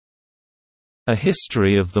A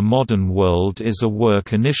History of the Modern World is a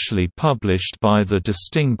work initially published by the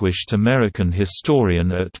distinguished American historian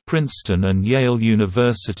at Princeton and Yale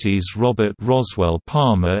University's Robert Roswell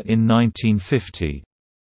Palmer in 1950.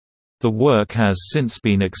 The work has since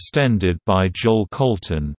been extended by Joel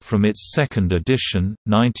Colton from its second edition,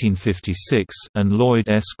 1956, and Lloyd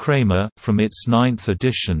S. Kramer from its ninth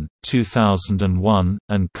edition, 2001,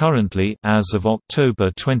 and currently, as of October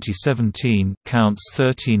 2017, counts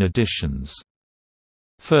 13 editions.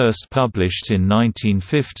 First published in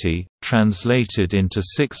 1950, translated into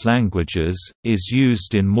 6 languages, is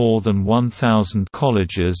used in more than 1,000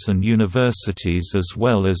 colleges and universities as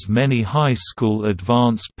well as many high school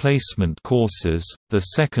advanced placement courses. The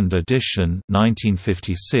second edition,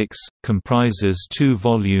 1956, comprises 2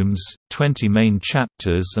 volumes, 20 main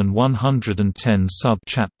chapters and 110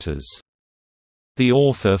 sub-chapters. The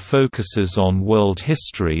author focuses on world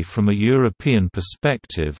history from a European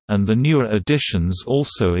perspective, and the newer editions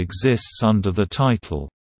also exists under the title,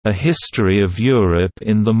 A History of Europe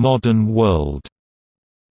in the Modern World.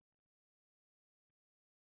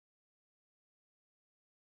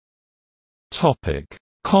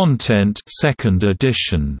 Content second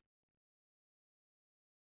edition.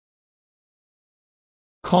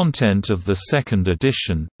 Content of the second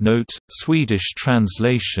edition, note, Swedish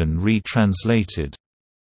translation retranslated.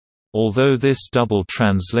 Although this double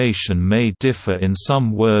translation may differ in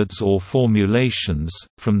some words or formulations,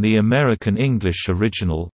 from the American English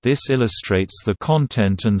original, this illustrates the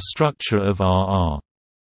content and structure of R.R.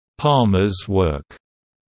 Palmer's work.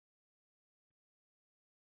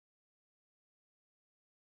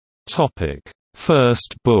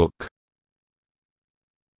 First book.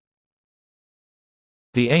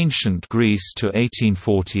 The Ancient Greece to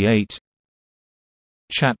 1848.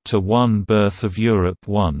 Chapter 1 Birth of Europe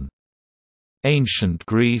 1. Ancient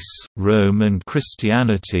Greece, Rome and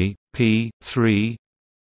Christianity, p. 3.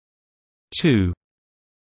 2.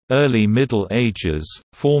 Early Middle Ages,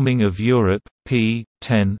 Forming of Europe, p.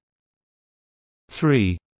 10.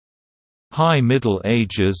 3. High Middle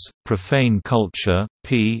Ages, Profane Culture,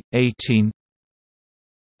 p. 18.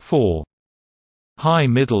 4. High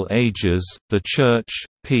Middle Ages, The Church,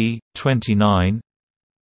 p. 29.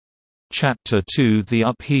 Chapter 2 The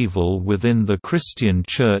Upheaval Within the Christian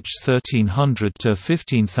Church 1300 to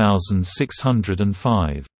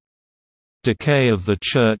 15605. Decay of the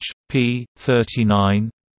Church, p.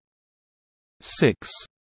 39. 6.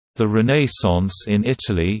 The Renaissance in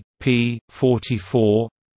Italy, p. 44.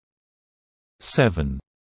 7.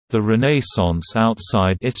 The Renaissance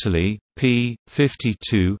outside Italy, p.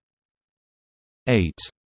 52. 8.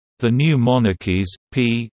 The New Monarchies,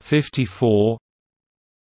 p. 54.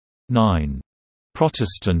 9.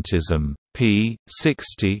 Protestantism, p.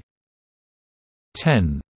 60.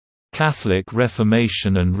 10. Catholic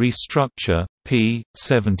Reformation and Restructure, p.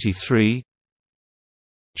 73.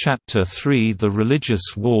 Chapter 3 The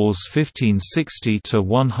Religious Wars 1560 to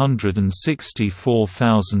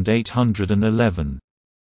 164,811.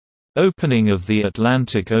 Opening of the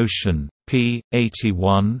Atlantic Ocean, p.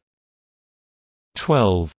 81.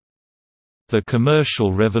 12. The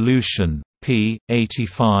Commercial Revolution, p.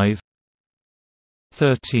 85.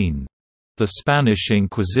 13. The Spanish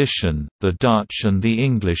Inquisition, the Dutch and the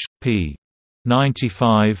English, p.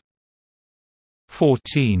 95.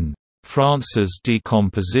 14. France's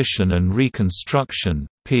Decomposition and Reconstruction,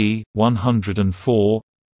 p. 104.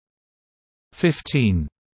 15.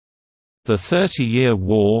 The 30-Year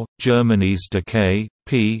War, Germany's Decay,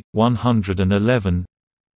 p. 111.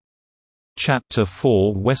 Chapter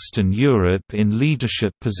 4 Western Europe in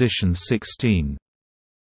Leadership Position 16.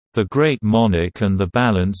 The Great Monarch and the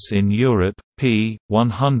Balance in Europe, p.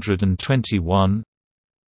 121.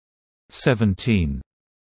 17.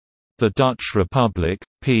 The Dutch Republic,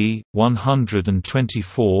 p.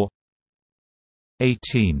 124.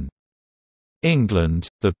 18. England,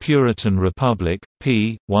 the Puritan Republic,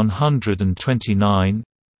 p. 129.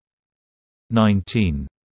 19.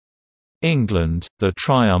 England, the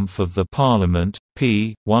Triumph of the Parliament,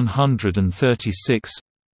 p. 136.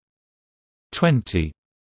 20.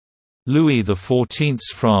 Louis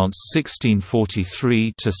XIV's France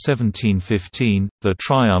 1643–1715, The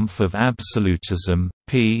Triumph of Absolutism,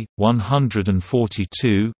 p.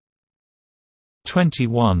 142.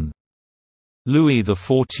 21. Louis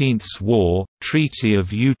XIV's War, Treaty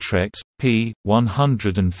of Utrecht, p.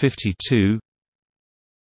 152.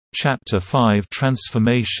 Chapter 5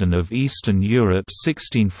 Transformation of Eastern Europe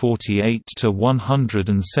 1648 to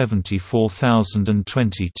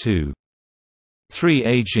 174,022. 3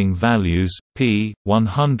 Aging Values, p.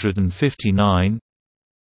 159.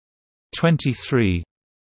 23.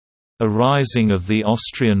 A Rising of the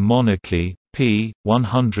Austrian Monarchy, p.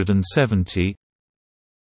 170.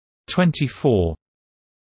 24.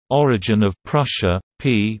 Origin of Prussia,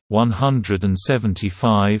 p.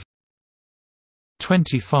 175.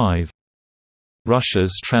 25.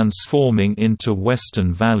 Russia's Transforming into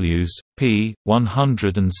Western Values, p.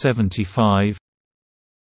 175.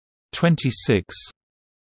 26.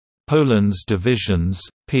 Poland's Divisions,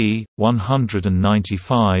 p.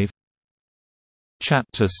 195.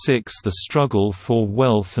 Chapter 6 The Struggle for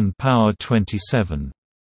Wealth and Power 27.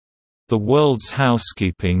 The World's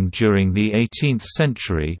Housekeeping During the 18th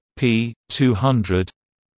Century, p. 200.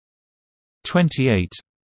 28.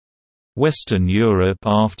 Western Europe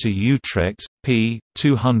After Utrecht, p.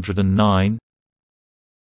 209.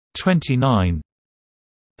 29.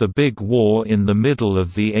 The Big War in the Middle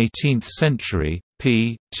of the 18th Century,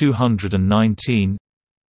 p. 219.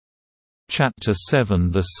 Chapter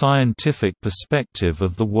 7 The Scientific Perspective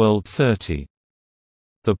of the World 30.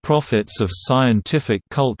 The Profits of Scientific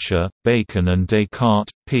Culture, Bacon and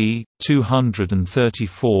Descartes, p.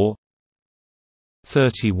 234.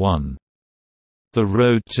 31. The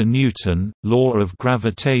Road to Newton, Law of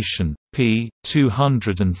Gravitation, p.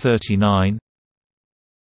 239.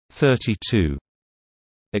 32.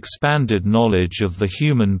 Expanded Knowledge of the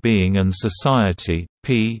Human Being and Society,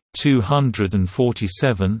 p.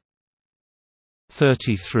 247.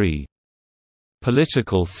 33.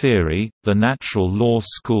 Political Theory, The Natural Law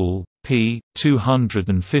School, p.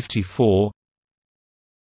 254.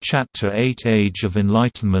 Chapter 8 Age of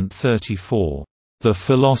Enlightenment 34. The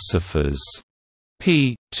Philosophers,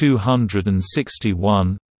 p.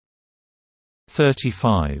 261.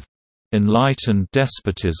 35. Enlightened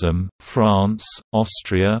Despotism, France,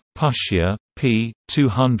 Austria, Prussia, p.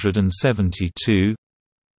 272.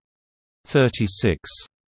 36.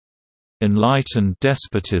 Enlightened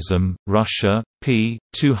Despotism, Russia, p.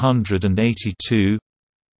 282.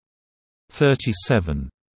 37.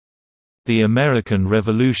 The American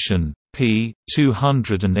Revolution, p.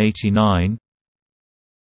 289.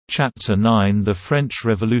 Chapter 9 The French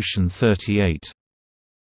Revolution 38.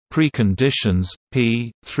 Preconditions,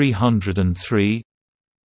 p. 303.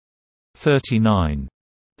 39.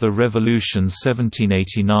 The Revolution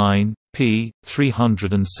 1789, p.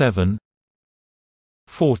 307.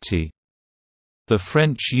 40. The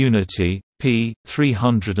French Unity, p.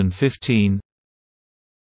 315.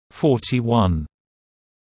 41.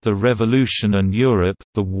 The Revolution and Europe,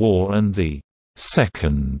 the War and the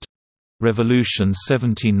Second Revolution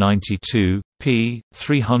 1792, p.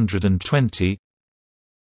 320.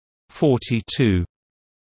 42.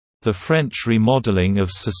 The French Remodeling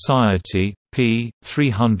of Society, p.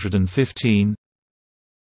 315.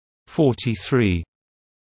 43.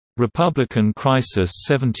 Republican Crisis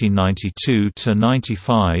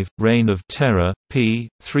 1792–95, Reign of Terror, p.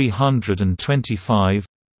 325.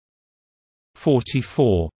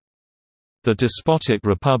 44. The Despotic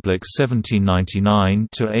Republic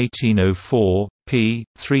 1799–1804, p.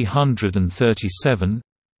 337.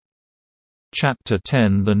 Chapter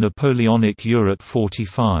 10 The Napoleonic Europe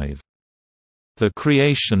 45. The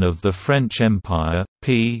Creation of the French Empire,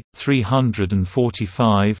 p.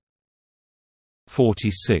 345.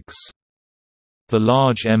 46. The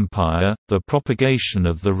Large Empire, The Propagation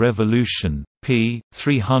of the Revolution, p.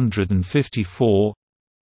 354.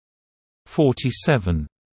 47.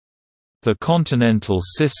 The Continental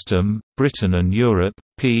System, Britain and Europe,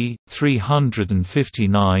 p.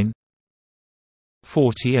 359.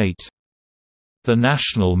 48. The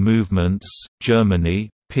National Movements, Germany,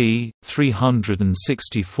 p.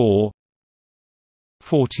 364.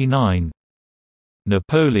 49.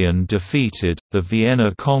 Napoleon defeated, the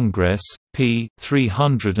Vienna Congress, p.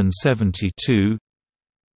 372.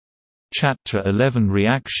 Chapter 11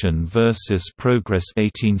 Reaction versus Progress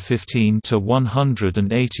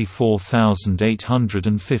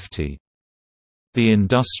 1815–184,850. The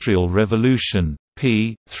Industrial Revolution,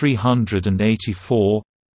 p. 384.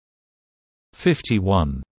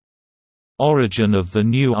 51. Origin of the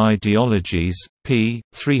New Ideologies, p.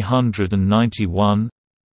 391.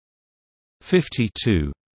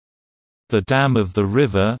 52. The Dam of the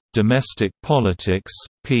River, Domestic Politics,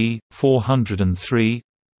 p. 403.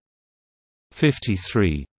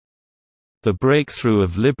 53. The Breakthrough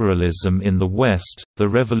of Liberalism in the West, The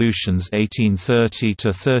Revolutions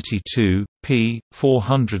 1830–32, p.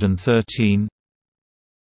 413.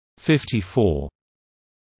 54.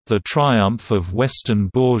 The Triumph of Western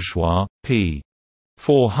Bourgeois, p.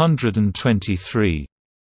 423.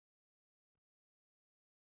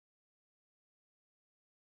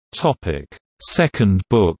 Second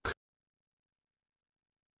book.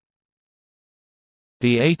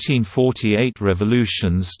 The 1848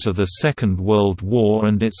 revolutions to the Second World War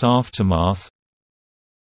and its aftermath.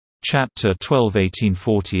 Chapter 12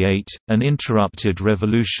 1848, An Interrupted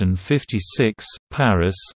Revolution 56,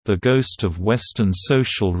 Paris, The Ghost of Western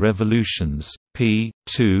Social Revolutions, p.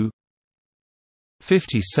 2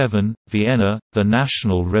 57, Vienna, The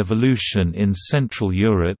National Revolution in Central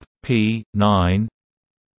Europe, p. 9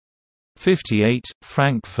 58,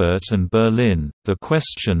 Frankfurt and Berlin, The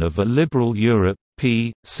Question of a Liberal Europe,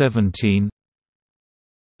 p. 17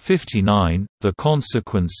 59, The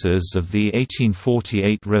Consequences of the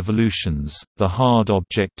 1848 Revolutions, The Hard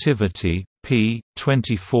Objectivity, p.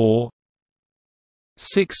 24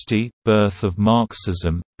 60, Birth of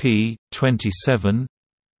Marxism, p. 27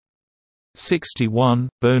 61,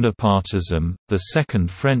 Bonapartism, The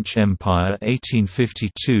Second French Empire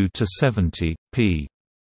 1852–70, p.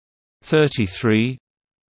 33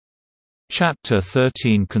 Chapter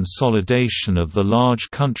 13 Consolidation of the Large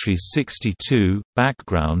Countries 62,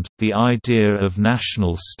 Background, The Idea of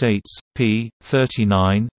National States, p.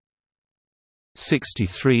 39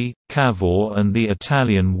 63, Cavour and the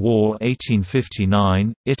Italian War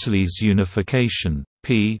 1859, Italy's Unification,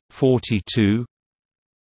 p. 42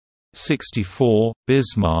 64,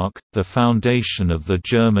 Bismarck, The Foundation of the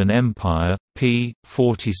German Empire, p.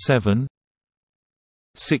 47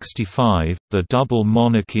 65, The Double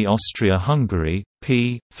Monarchy Austria-Hungary,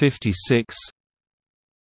 p. 56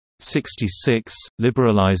 66,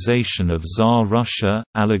 Liberalization of Tsar Russia,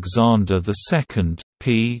 Alexander II,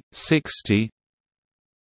 p. 60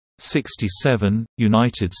 67,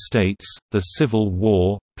 United States, The Civil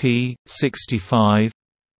War, p. 65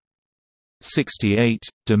 68,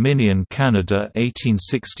 Dominion Canada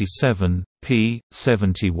 1867, p.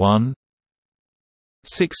 71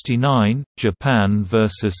 69, Japan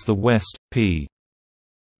versus the West, p.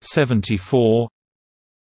 74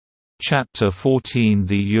 Chapter 14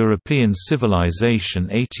 The European Civilization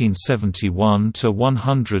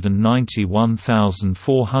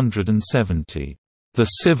 1871–191470, The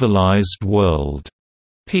Civilized World,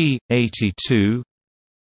 p. 82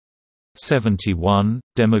 71,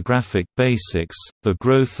 Demographic Basics, The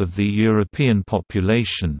Growth of the European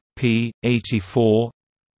Population, p. 84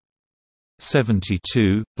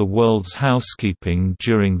 72, The World's Housekeeping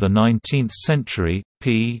During the 19th Century,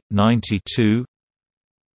 p. 92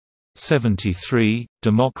 73,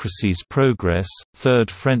 Democracy's Progress, Third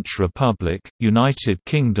French Republic, United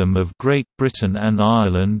Kingdom of Great Britain and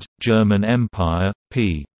Ireland, German Empire,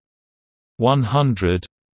 p. 100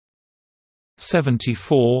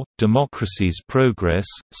 74, Democracy's Progress,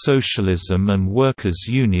 Socialism and Workers'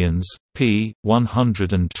 Unions, p.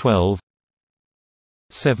 112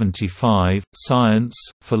 75, Science,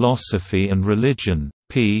 Philosophy and Religion,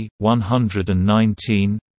 p.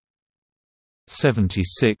 119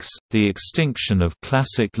 76, The Extinction of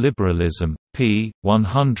Classic Liberalism, p.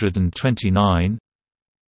 129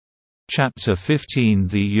 Chapter 15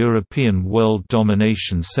 The European World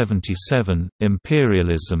Domination 77,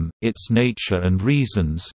 Imperialism, Its Nature and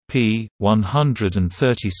Reasons, p.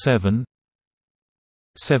 137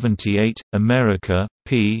 78, America,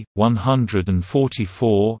 p.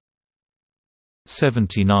 144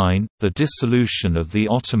 79, The Dissolution of the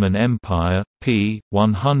Ottoman Empire, p.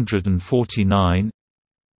 149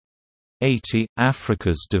 80,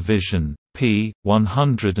 Africa's Division, p.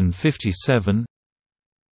 157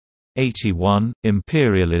 81,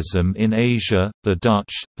 Imperialism in Asia, the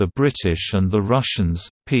Dutch, the British and the Russians,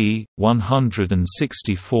 p.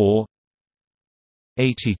 164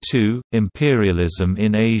 82, Imperialism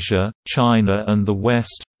in Asia, China and the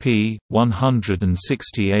West, p.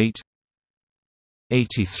 168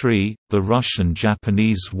 83, The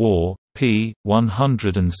Russian–Japanese War, p.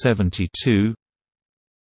 172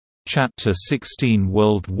 Chapter 16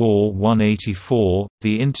 World War I 84,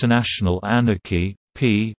 The International Anarchy,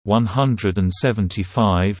 p.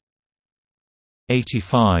 175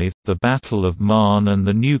 85, The Battle of Marne and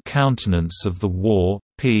the New Countenance of the War,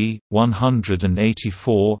 p.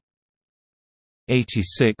 184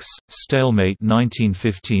 86, Stalemate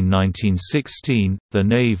 1915–1916, The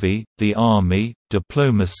Navy, the Army,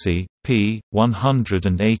 Diplomacy, p.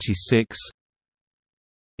 186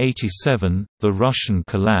 87, The Russian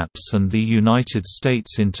Collapse and the United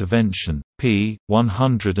States Intervention, p.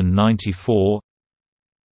 194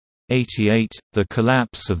 88, The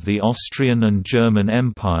Collapse of the Austrian and German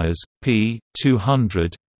Empires, p.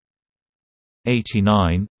 200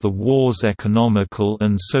 89, The War's Economical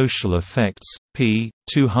and Social Effects, p.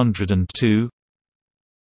 202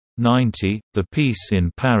 90, The Peace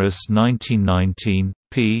in Paris 1919,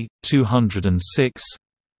 p. 206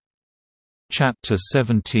 Chapter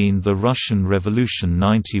 17 The Russian Revolution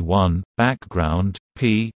 91, Background,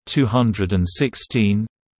 p. 216.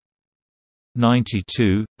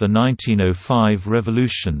 92. The 1905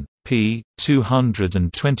 Revolution, p.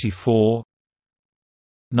 224.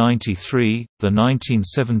 93. The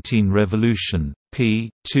 1917 Revolution, p.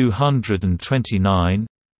 229.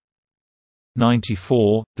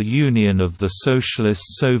 94. The Union of the Socialist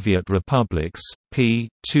Soviet Republics, p.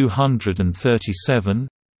 237.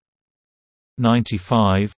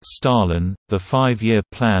 95. Stalin, The 5-Year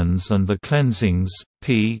Plans and the Cleansings,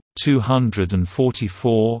 p.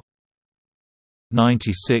 244.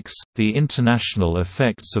 96. The International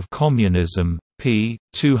Effects of Communism, p.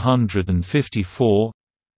 254.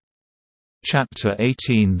 Chapter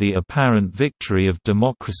 18 The Apparent Victory of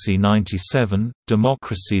Democracy 97,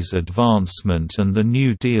 Democracy's Advancement and the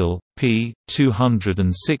New Deal, p.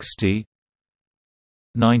 260.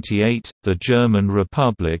 98. The German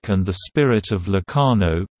Republic and the Spirit of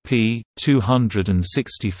Locarno, p.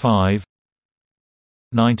 265.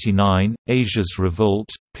 99. Asia's Revolt,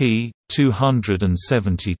 p.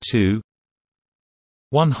 272.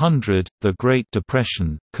 100. The Great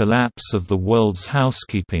Depression, Collapse of the World's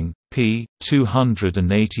Housekeeping, p.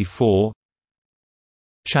 284.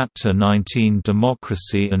 Chapter 19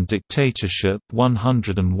 Democracy and Dictatorship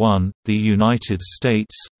 101, The United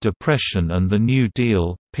States, Depression and the New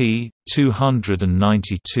Deal, p.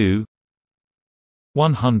 292.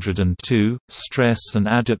 102. Stress and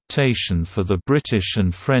Adaptation for the British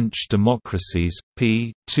and French Democracies,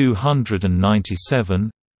 p.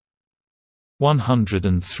 297.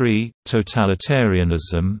 103.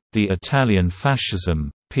 Totalitarianism, The Italian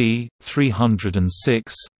Fascism, p.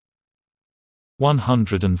 306.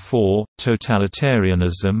 104.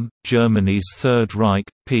 Totalitarianism, Germany's Third Reich,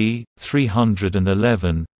 p.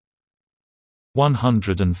 311.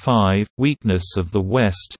 105. Weakness of the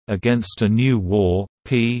West, Against a New War,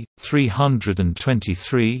 p.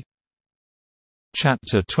 323.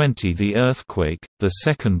 Chapter 20 The Earthquake, The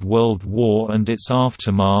Second World War and Its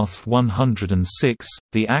Aftermath 106,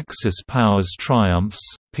 The Axis Powers Triumphs,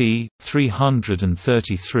 p.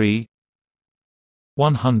 333.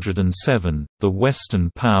 107. The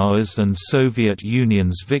Western Powers and Soviet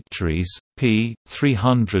Union's Victories, p.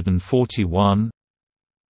 341.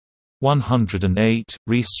 108.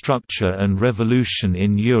 Restructure and Revolution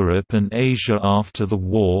in Europe and Asia after the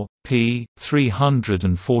War, p.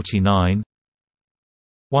 349.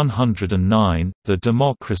 109. The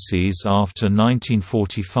Democracies after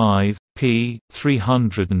 1945, p.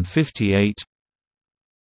 358.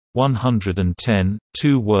 110.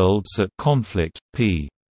 Two Worlds at Conflict, p.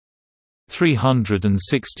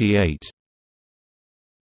 368.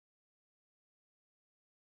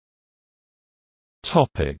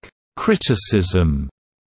 Topic: Criticism.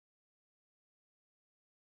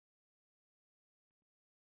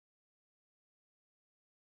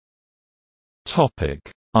 Topic: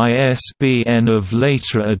 ISBN of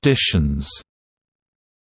later editions.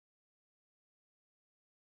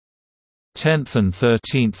 10th and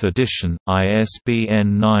 13th edition,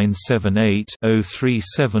 ISBN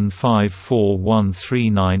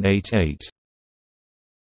 978-0375413988.